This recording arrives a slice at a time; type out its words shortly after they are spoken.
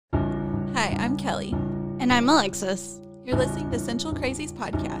Hi, I'm Kelly. And I'm Alexis, You're listening to Central Crazies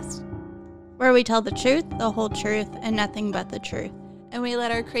podcast, where we tell the truth, the whole truth, and nothing but the truth. and we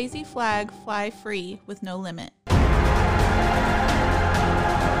let our crazy flag fly free with no limit.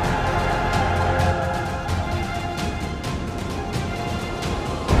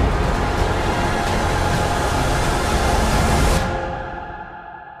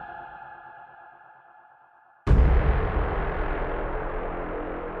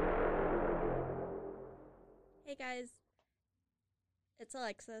 Hey guys, it's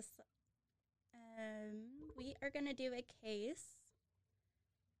Alexis. We are going to do a case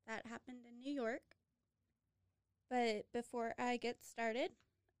that happened in New York. But before I get started,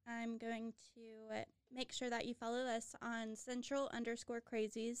 I'm going to make sure that you follow us on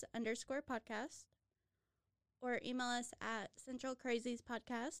central_crazies_podcast or email us at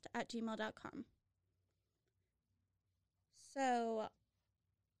centralcraziespodcast@gmail.com. So,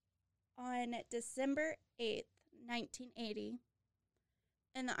 on December 8th, 1980,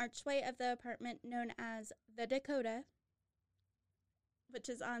 in the archway of the apartment known as the Dakota, which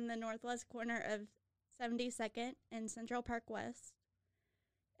is on the northwest corner of 72nd and Central Park West.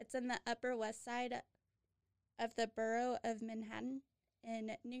 It's in the Upper West Side of the borough of Manhattan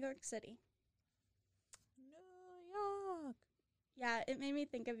in New York City. New York. Yeah, it made me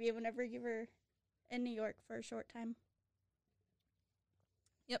think of you whenever you were in New York for a short time.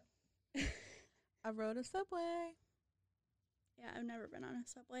 Yep. I rode a subway. Yeah, I've never been on a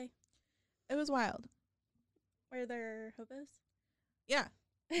subway. It was wild. Were there hobos? Yeah.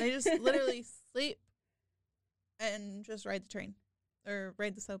 They just literally sleep and just ride the train or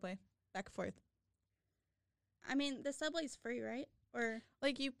ride the subway back and forth. I mean, the subway's free, right? Or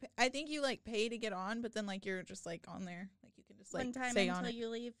Like I think you like pay to get on, but then like you're just like on there. Like you can just like one time stay on until it. you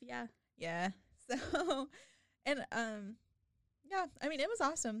leave, yeah. Yeah. So, and yeah, I mean, it was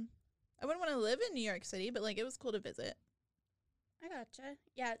awesome. I wouldn't want to live in New York City, but like it was cool to visit. I gotcha.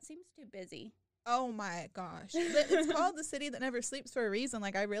 Yeah, it seems too busy. Oh my gosh. It's called the city that never sleeps for a reason.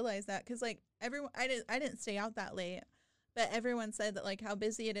 Like I realized that because like everyone, I didn't stay out that late, but everyone said that like how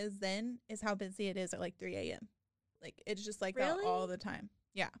busy it is then is how busy it is at like 3 a.m. Like it's just like that Really? all the time.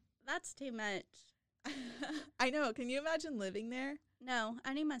 Yeah. That's too much. I know. Can you imagine living there? No,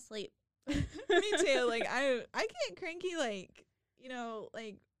 I need my sleep. Me too. Like I get cranky like, you know,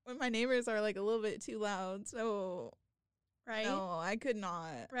 like when my neighbors are like a little bit too loud. So Right? no, I could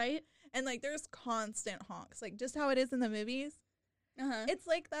not. Right? And like there's constant honks. Like just how it is in the movies. Uh-huh. It's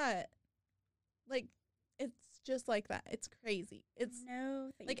like that. Like it's just like that. It's crazy. It's no,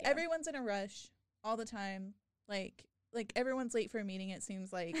 thank like you. everyone's in a rush all the time. Like everyone's late for a meeting, it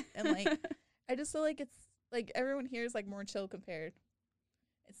seems like. And like I just feel like it's like everyone here is like more chill compared.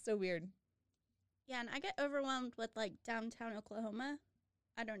 It's so weird. Yeah, and I get overwhelmed with like downtown Oklahoma.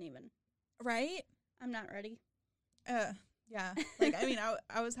 I don't even. Right? I'm not ready. Yeah. Like I mean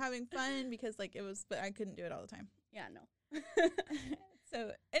I was having fun because like it was, but I couldn't do it all the time. Yeah, no.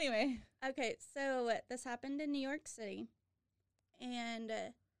 So anyway. Okay, so this happened in New York City. And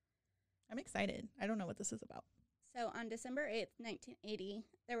I'm excited. I don't know what this is about. so on December 8th, 1980,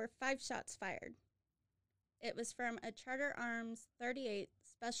 there were 5 shots fired. It was from a Charter Arms .38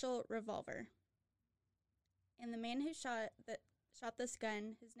 special revolver. And the man who shot this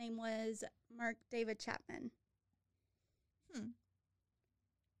gun, his name was Mark David Chapman.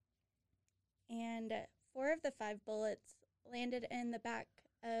 And 4 of the 5 bullets landed in the back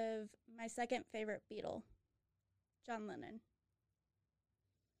of my second favorite Beatle, John Lennon.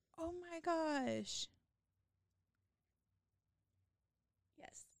 Oh my gosh.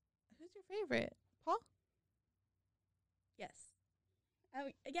 Yes. Who's your favorite? Paul? Yes.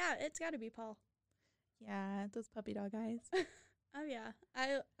 Oh, yeah, it's got to be Paul. Yeah, those puppy dog eyes. Oh, yeah.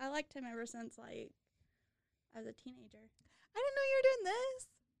 I liked him ever since, like, I was a teenager. I didn't know you were doing this.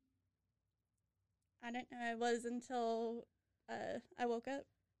 I didn't know I was until I woke up.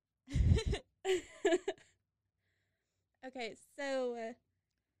 Okay, so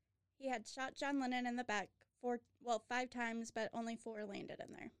he had shot John Lennon in the back 5 times, but only 4 landed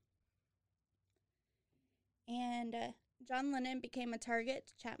in there. And John Lennon became a target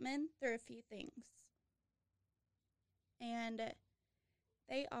to Chapman through a few things. And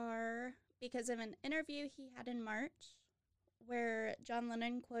they are because of an interview he had in March where John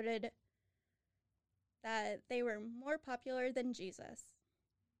Lennon quoted that they were more popular than Jesus.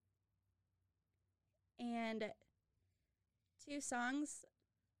 And two songs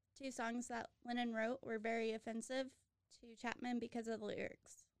that Lennon wrote were very offensive to Chapman because of the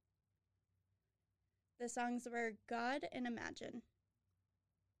lyrics. The songs were God and Imagine.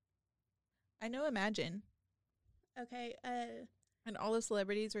 I know Imagine. Okay, And all the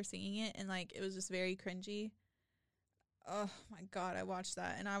celebrities were singing it, and like it was just very cringy. Oh my god, I watched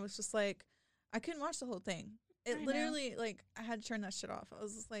that and I was just like, I couldn't watch the whole thing. It I literally, like, I had to turn that shit off. I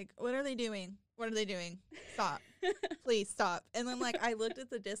was just like, what are they doing? What are they doing? Stop. Please stop. And then, like, I looked at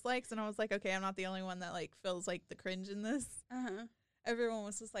the dislikes and I was like, okay, I'm not the only one that, like, feels like the cringe in this. Uh-huh. Everyone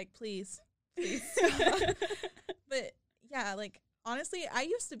was just like, please stop. But yeah, like, honestly, I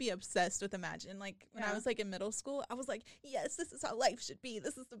used to be obsessed with Imagine. Like, when I was, like, in middle school, I was like, yes, this is how life should be.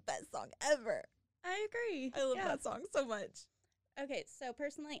 This is the best song ever. I agree. I love that song so much. Okay, so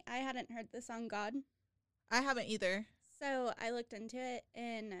personally, I hadn't heard the song God. I haven't either. So I looked into it,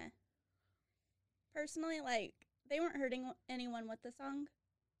 and personally, like, they weren't hurting anyone with the song,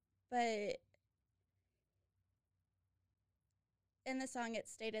 but in the song it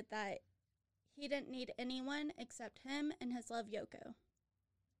stated that he didn't need anyone except him and his love, Yoko.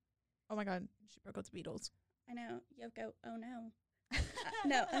 Oh my god, she broke up the Beatles. I know, Yoko, oh no.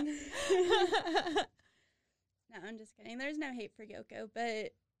 No, no, I'm just kidding. There's no hate for Yoko,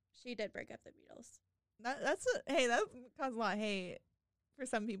 but she did break up the Beatles. Hey, that caused a lot of hate for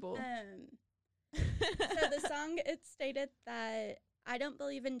some people. So the song, it stated that I don't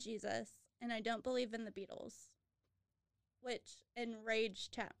believe in Jesus and I don't believe in the Beatles, which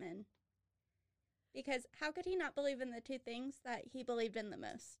enraged Chapman. Because how could he not believe in the two things that he believed in the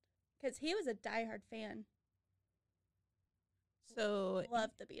most? Because he was a diehard fan. So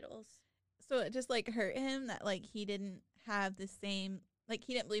Loved the Beatles. So it just, like, hurt him that, like, he didn't have the same, like,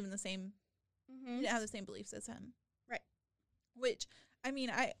 he didn't believe in the same, he didn't have the same beliefs as him. Right. Which, I mean,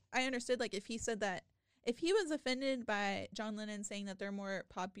 I understood, like, if he said that, if he was offended by John Lennon saying that they're more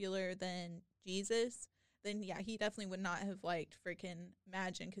popular than Jesus, then, yeah, he definitely would not have liked freaking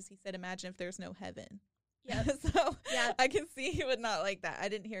Imagine, because he said, imagine if there's no heaven. Yeah. So, yeah, I can see he would not like that. I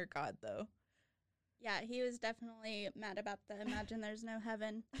didn't hear God, though. Yeah, he was definitely mad about the imagine there's no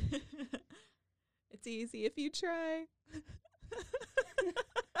heaven. It's easy if you try.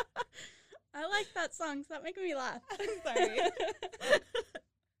 I like that song, so that makes me laugh. I'm sorry.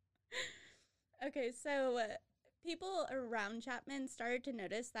 Okay, so people around Chapman started to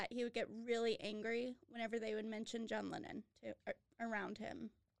notice that he would get really angry whenever they would mention John Lennon around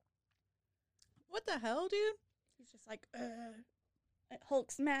him. What the hell, dude? He's just like,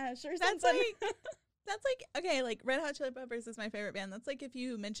 Hulk smash or something. That's like, okay, like, Red Hot Chili Peppers is my favorite band. That's like if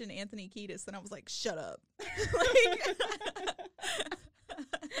you mentioned Anthony Kiedis, and I was like, shut up. Like,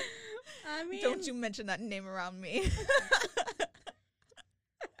 I mean, don't you mention that name around me.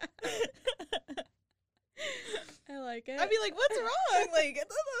 I like it. I'd be like, what's wrong? Like, I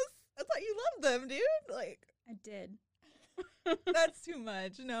thought you loved them, dude. Like, I did. That's too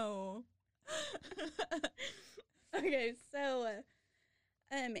much. No. Okay, so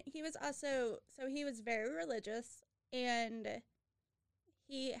he was very religious, and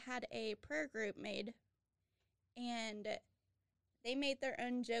he had a prayer group made, and they made their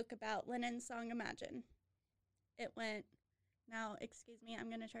own joke about Lennon's song Imagine. It went, now, excuse me, I'm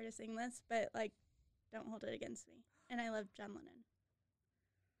going to try to sing this, but, like, don't hold it against me. And I love John Lennon.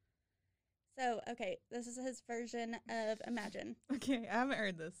 So, okay, this is his version of Imagine. Okay, I haven't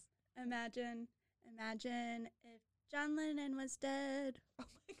heard this. Imagine if John Lennon was dead. Oh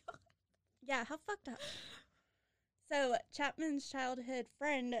my god. Yeah, how fucked up. So, Chapman's childhood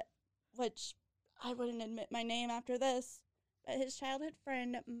friend, which I wouldn't admit my name after this, but his childhood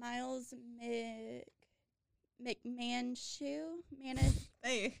friend, Miles McManshue?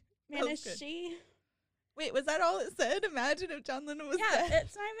 Hey. Manishee? Wait, was that all it said? Imagine if John Lennon was dead. Yeah,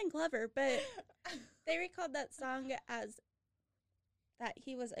 it's not even clever, but they recalled that song as that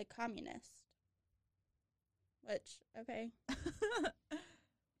he was a communist. Which, okay.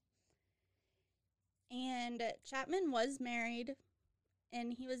 And Chapman was married,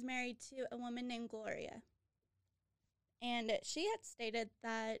 and he was married to a woman named Gloria. And she had stated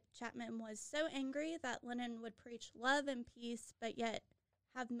that Chapman was so angry that Lennon would preach love and peace, but yet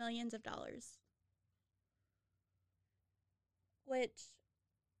have millions of dollars. Which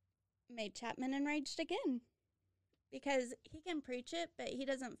made Chapman enraged again. Because he can preach it, but he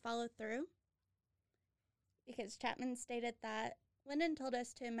doesn't follow through. Because Chapman stated that Lennon told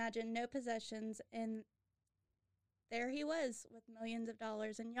us to imagine no possessions, and there he was with millions of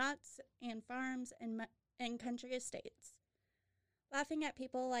dollars in yachts and farms and country estates, laughing at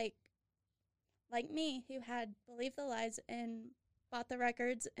people like me who had believed the lies and bought the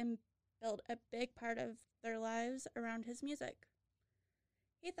records and built a big part of their lives around his music.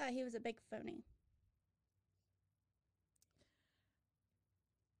 He thought he was a big phony.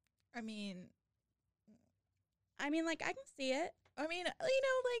 I mean, like, I can see it.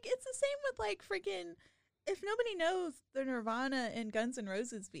 like, it's the same with, like, freaking if nobody knows the Nirvana and Guns N'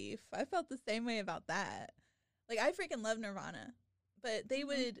 Roses beef, I felt the same way about that. Like, I freaking love Nirvana, but they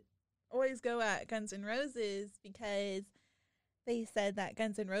would always go at Guns N' Roses because they said that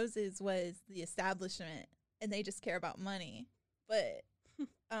Guns N' Roses was the establishment and they just care about money. But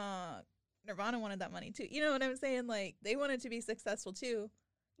Nirvana wanted that money too. You know what I'm saying? Like, they wanted to be successful too.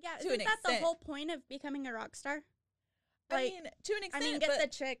 Yeah, isn't that the whole point of becoming a rock star? Like, I mean, to an extent. I mean, get the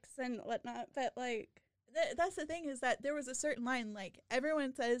chicks and whatnot, but like, that's the thing, is that there was a certain line. Like,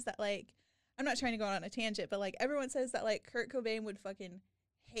 everyone says that, like, I'm not trying to go on a tangent, but like, everyone says that like Kurt Cobain would fucking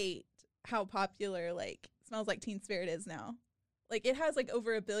hate how popular like Smells Like Teen Spirit is now. Like, it has like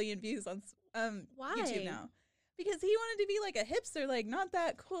over 1 billion views on why? YouTube now, because he wanted to be like a hipster, like not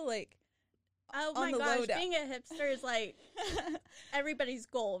that cool, like. Oh my gosh, being a hipster is like everybody's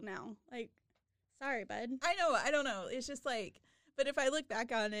goal now. Like, sorry, bud. I don't know. It's just like, but if I look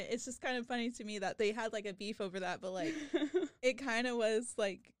back on it, it's just kind of funny to me that they had like a beef over that, but like, it kind of was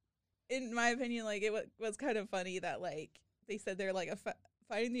like, in my opinion, like it was kind of funny that like they said they're like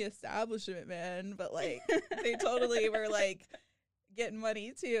fighting the establishment, man, but like they totally were like getting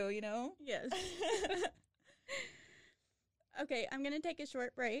money too, you know? Yes. Okay, I'm going to take a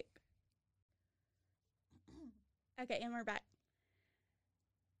short break. Okay, and we're back.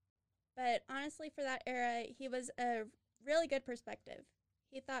 But honestly, for that era, he was a really good perspective.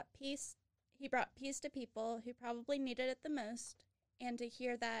 He brought peace to people who probably needed it the most, and to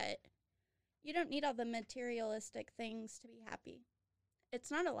hear that you don't need all the materialistic things to be happy. It's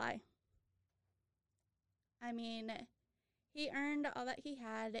not a lie. I mean, he earned all that he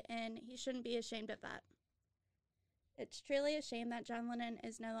had, and he shouldn't be ashamed of that. It's truly a shame that John Lennon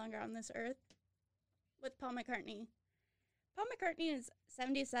is no longer on this earth with Paul McCartney. Paul McCartney is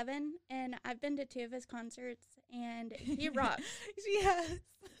 77, and I've been to 2 of his concerts, and he rocks. Yes.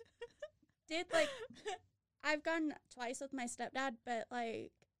 Dude, like, I've gone twice with my stepdad, but,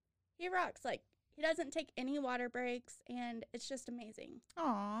 like, he rocks. Like, he doesn't take any water breaks, and it's just amazing.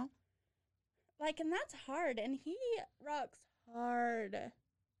 Aw. Like, and that's hard, and he rocks hard.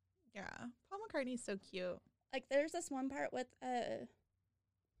 Yeah. Paul McCartney's so cute. Like, there's this one part with the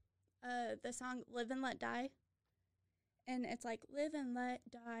song Live and Let Die. And it's like, live and let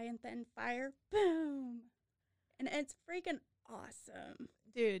die, and then fire, boom. And it's freaking awesome.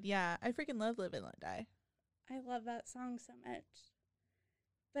 Dude, yeah. I freaking love Live and Let Die. I love that song so much.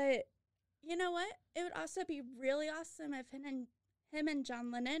 But you know what? It would also be really awesome if him and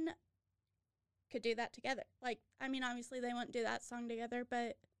John Lennon could do that together. Like, I mean, obviously they wouldn't do that song together,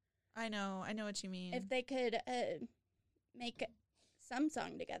 but I know what you mean. if they could make some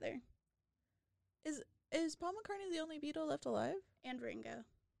song together. Is Paul McCartney the only Beatle left alive? And Ringo.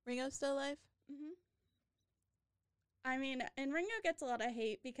 Ringo's still alive? Mm-hmm. I mean, and Ringo gets a lot of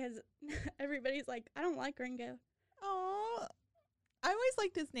hate because everybody's like, I don't like Ringo. Oh, I always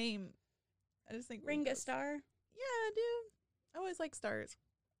liked his name. I just think Ringo Starr. Yeah, dude. I always like stars.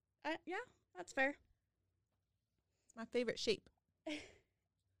 Yeah, that's fair. It's my favorite shape.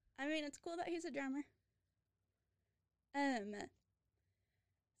 I mean, it's cool that he's a drummer.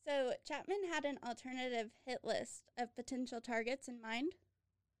 So Chapman had an alternative hit list of potential targets in mind.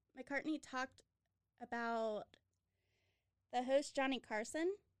 McCartney talked about the host Johnny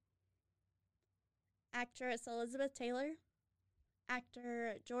Carson, actress Elizabeth Taylor,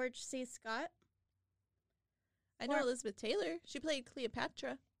 actor George C. Scott. I know Elizabeth Taylor. She played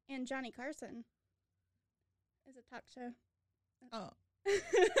Cleopatra. And Johnny Carson is a talk show. Oh.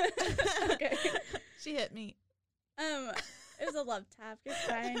 Okay. She hit me. It was a love tap. You're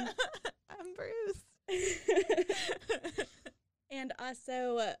fine. I'm bruised. And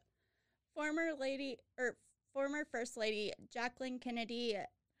also, former First Lady Jacqueline Kennedy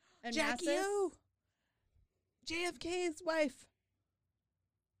Onassis. Jackie O. JFK's wife.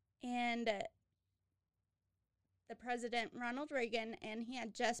 And the President Ronald Reagan, and he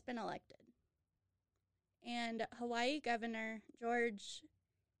had just been elected. And Hawaii Governor George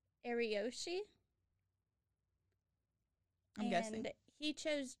Ariyoshi. I'm guessing. And he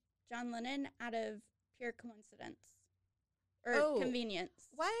chose John Lennon out of pure coincidence. Or convenience.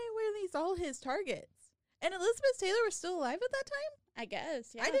 Why were these all his targets? And Elizabeth Taylor was still alive at that time? I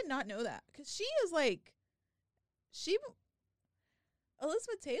guess, yeah. I did not know that. Because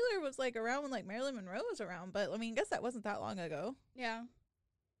Elizabeth Taylor was like around when like Marilyn Monroe was around. But I mean, I guess that wasn't that long ago. Yeah.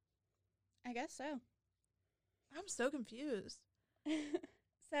 I guess so. I'm so confused.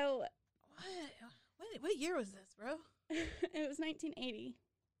 So. What year was this, bro? It was 1980.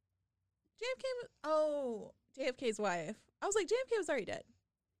 JFK's wife. I was like, JFK was already dead.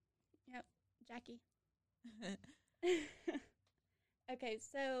 Yep, Jackie. Okay,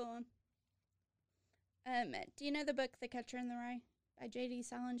 so Do you know the book The Catcher in the Rye by J.D.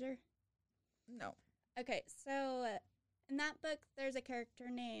 Salinger? No. Okay, so in that book, there's a character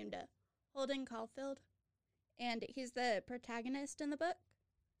named Holden Caulfield, and he's the protagonist in the book.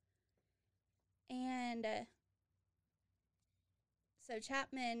 And so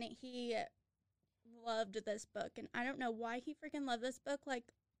Chapman, he loved this book, and I don't know why he freaking loved this book.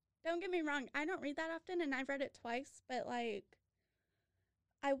 Like, don't get me wrong, I don't read that often, and I've read it twice, but, like,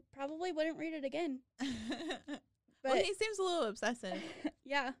 I probably wouldn't read it again. Well, he seems a little obsessive.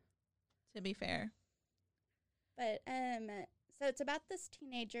 Yeah. To be fair. But, so it's about this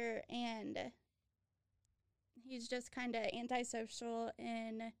teenager, and he's just kind of antisocial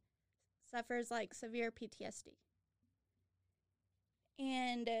and suffers, like, severe PTSD.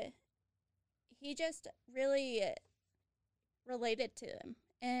 And he just really related to him,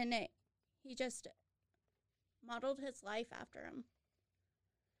 and he just modeled his life after him.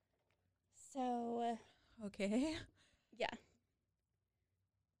 So, okay. Yeah.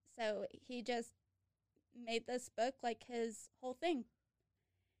 So he just made this book like his whole thing.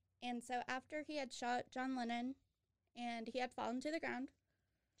 And so after he had shot John Lennon and he had fallen to the ground,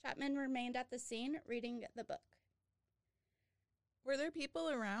 Chapman remained at the scene reading the book. Were there people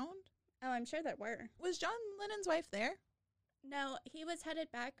around? Oh, I'm sure there were. Was John Lennon's wife there? No, he was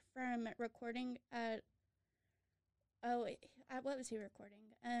headed back from recording at, what was he recording?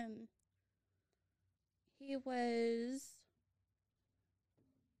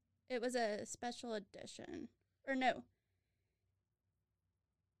 It was a special edition. Or no.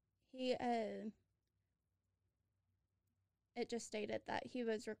 It just stated that he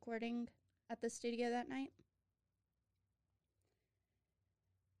was recording at the studio that night.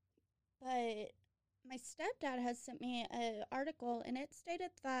 But my stepdad has sent me an article, and it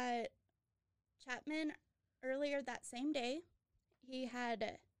stated that Chapman, earlier that same day, he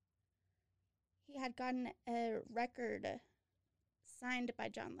had gotten a record signed by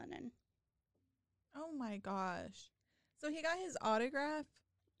John Lennon. Oh my gosh. So he got his autograph?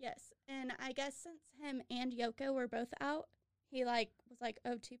 Yes. And I guess since him and Yoko were both out, he was like,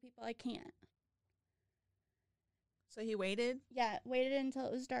 oh, two people, I can't. So he waited? Yeah, waited until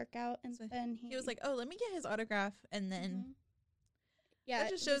it was dark out, and so then he was like, oh, let me get his autograph, and then... Mm-hmm. Yeah, that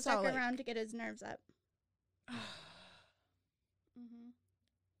just shows he stuck how, around to get his nerves up.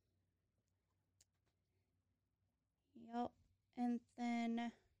 Yep. And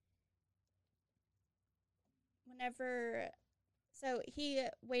then so he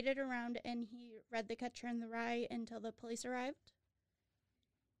waited around and he read The Catcher in the Rye until the police arrived.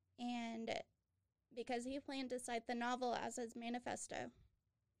 And because he planned to cite the novel as his manifesto.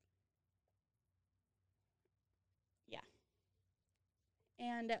 Yeah.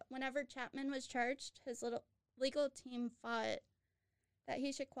 And whenever Chapman was charged, his little legal team fought that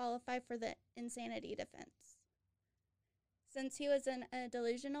he should qualify for the insanity defense, since he was in a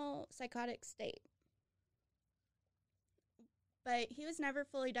delusional psychotic state. But he was never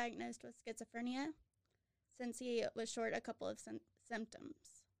fully diagnosed with schizophrenia, since he was short a couple of symptoms.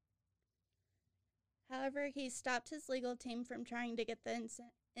 However, he stopped his legal team from trying to get the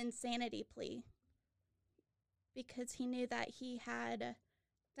insanity plea because he knew that he had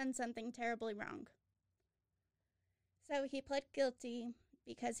done something terribly wrong. So he pled guilty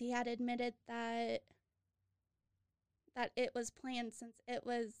because he had admitted that it was planned, since it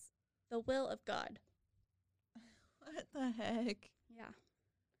was the will of God. What the heck? Yeah.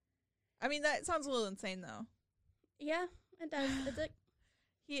 I mean, that sounds a little insane, though. Yeah, it does. It's like...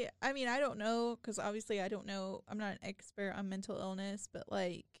 I don't know, because obviously I don't know. I'm not an expert on mental illness, but,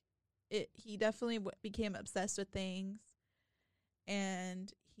 like, he definitely became obsessed with things,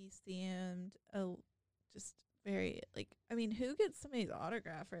 and he seemed just very, like, I mean, who gets somebody's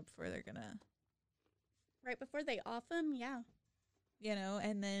autograph right before they're gonna... Right before they off him? Yeah. You know,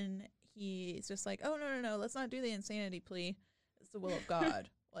 and then he's just like, oh, no, let's not do the insanity plea. It's the will of God.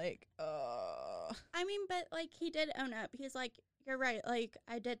 Like, I mean, but, like, he did own up. He's like, you're right. Like,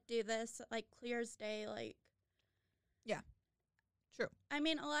 I did do this, like, clear as day. Like, yeah, true. I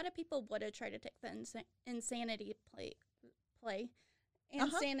mean, a lot of people would have tried to take the insanity plea.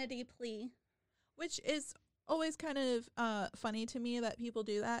 Which is always kind of funny to me that people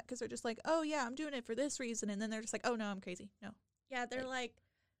do that, because they're just like, oh, yeah, I'm doing it for this reason. And then they're just like, oh, no, I'm crazy. No. Yeah, they're like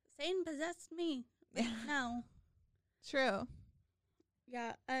Satan possessed me. Like, no. True.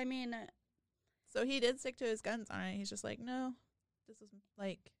 Yeah, I mean... So he did stick to his guns on it. He's just like, no,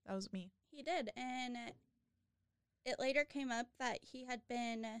 that was me. He did, and it later came up that he had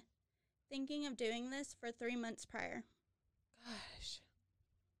been thinking of doing this for 3 months prior. Gosh.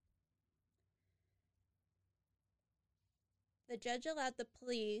 The judge allowed the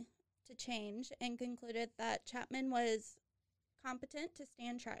plea to change and concluded that Chapman was competent to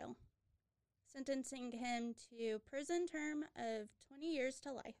stand trial, sentencing him to prison term of 20 years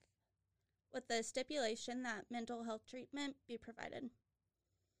to life, with the stipulation that mental health treatment be provided.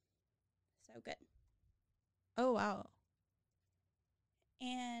 So good. Oh, wow.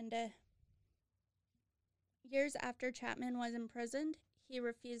 And years after Chapman was imprisoned, he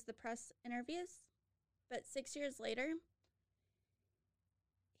refused the press interviews. But 6 years later,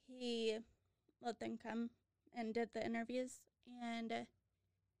 he let them come and did the interviews. And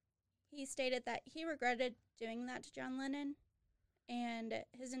he stated that he regretted doing that to John Lennon, and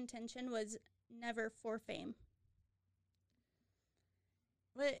his intention was never for fame.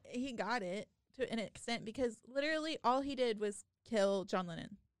 But he got it to an extent because literally all he did was kill John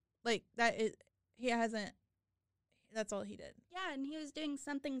Lennon. Like, that's all he did. Yeah, and he was doing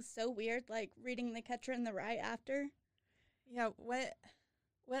something so weird, like reading The Catcher in the Rye after. Yeah, what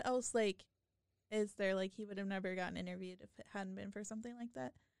else, like, is there? Like, he would have never gotten interviewed if it hadn't been for something like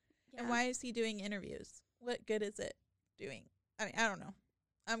that. Yeah. And why is he doing interviews? What good is it doing? I mean, I don't know.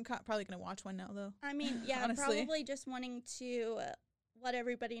 I'm probably going to watch one now, though. I mean, yeah, probably just wanting to let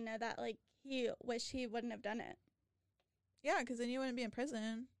everybody know that, like, he wished he wouldn't have done it. Yeah, because then you wouldn't be in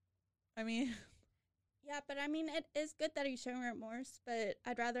prison. I mean... Yeah, but I mean, it is good that he's showing remorse, but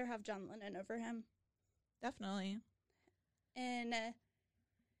I'd rather have John Lennon over him. Definitely. In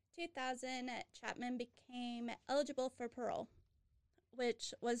 2000, Chapman became eligible for parole,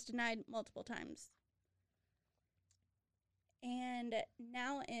 which was denied multiple times. And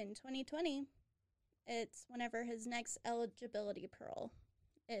now in 2020, it's whenever his next eligibility parole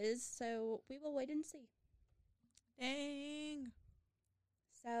is, so we will wait and see. Dang.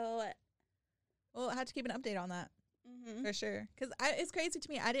 So... Well, I have to keep an update on that, for sure. Because it's crazy to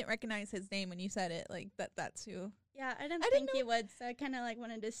me. I didn't recognize his name when you said it. Like, that's who. Yeah, I didn't think you would, so I kind of, like,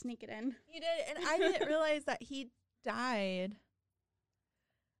 wanted to sneak it in. You did, and I didn't realize that he died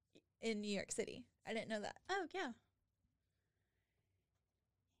in New York City. I didn't know that. Oh, yeah.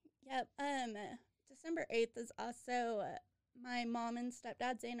 Yep. December 8th is also my mom and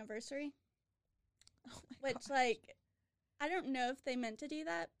stepdad's anniversary. Oh, my which, gosh. like... I don't know if they meant to do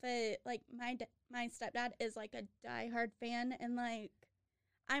that, but, like, my stepdad is, like, a diehard fan, and, like,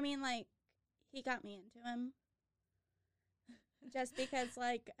 I mean, like, he got me into him. Just because,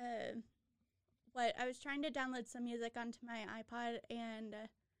 like, I was trying to download some music onto my iPod, and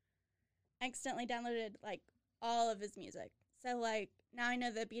accidentally downloaded, like, all of his music. So, like, now I know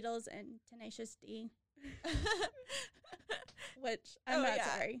the Beatles and Tenacious D. Which, I'm not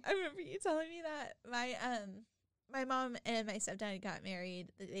sorry. I remember you telling me that. My mom and my stepdad got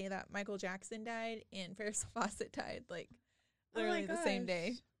married the day that Michael Jackson died and Farrah Fawcett died, like, literally the same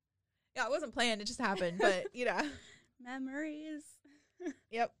day. Yeah, it wasn't planned. It just happened, but, you know. Memories.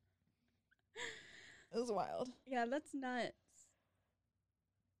 Yep. It was wild. Yeah, that's nuts.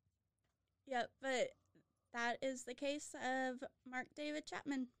 Yep, but that is the case of Mark David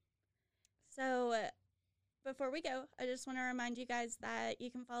Chapman. So, before we go, I just want to remind you guys that you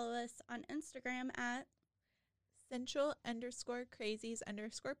can follow us on Instagram at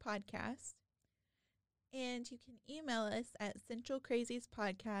Central_Crazies_podcast. And you can email us at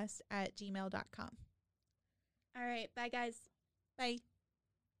centralcraziespodcast@gmail.com. All right. Bye, guys. Bye.